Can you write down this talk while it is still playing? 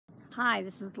Hi,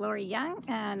 this is Lori Young,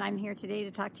 and I'm here today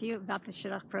to talk to you about the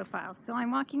Shidduch profile. So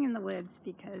I'm walking in the woods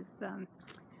because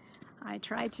I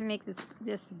tried to make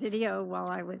this video while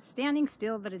I was standing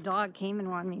still, but a dog came and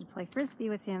wanted me to play Frisbee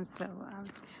with him, so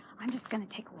I'm just going to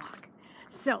take a walk.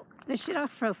 So, the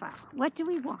Shidduch profile. What do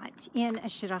we want in a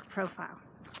Shidduch profile?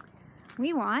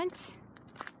 We want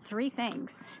 3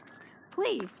 things.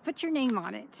 Please, put your name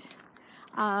on it.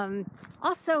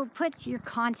 Also put your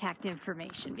contact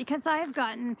information, because I've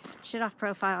gotten Shidduch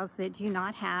profiles that do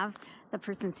not have the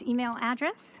person's email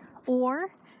address or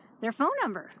their phone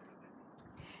number.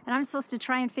 And I'm supposed to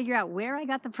try and figure out where I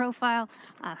got the profile,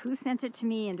 who sent it to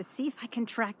me, and to see if I can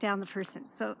track down the person.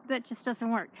 So that just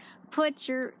doesn't work. Put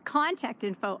your contact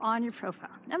info on your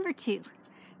profile. Number 2,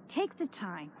 take the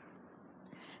time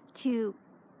to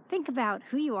think about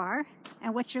who you are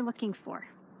and what you're looking for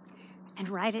and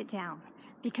write it down.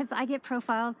 Because I get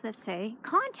profiles that say,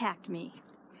 contact me.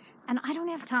 And I don't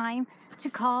have time to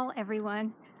call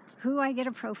everyone who I get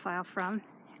a profile from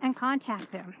and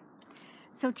contact them.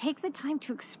 So take the time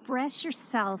to express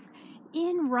yourself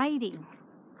in writing.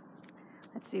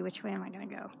 Let's see, which way am I going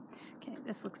to go? Okay,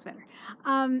 this looks better.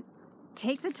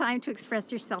 Take the time to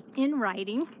express yourself in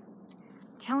writing,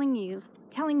 telling me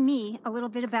a little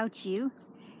bit about you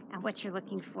and what you're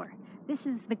looking for. This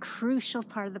is the crucial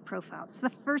part of the profile. It's the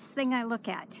first thing I look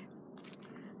at.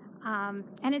 And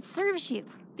it serves you,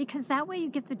 because that way you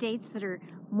get the dates that are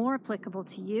more applicable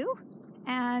to you,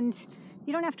 and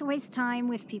you don't have to waste time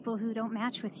with people who don't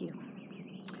match with you.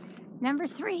 Number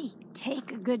 3,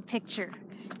 take a good picture.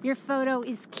 Your photo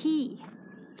is key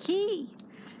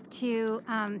to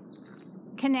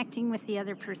connecting with the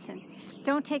other person.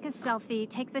 Don't take a selfie,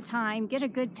 take the time, get a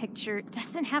good picture. It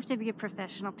doesn't have to be a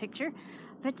professional picture,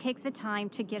 but take the time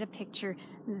to get a picture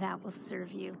that will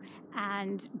serve you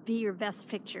and be your best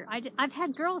picture. I've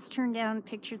had girls turn down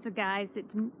pictures of guys that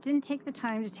didn't take the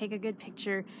time to take a good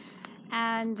picture.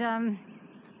 And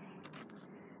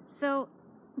so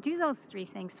do those 3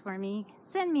 things for me.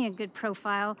 Send me a good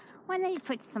profile, one that you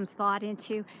put some thought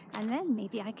into, and then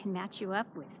maybe I can match you up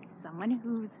with someone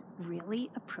who's really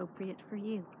appropriate for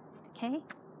you. Okay?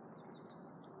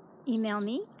 Email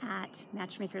me at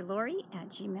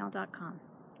matchmakerlori@gmail.com.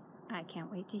 I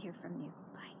can't wait to hear from you.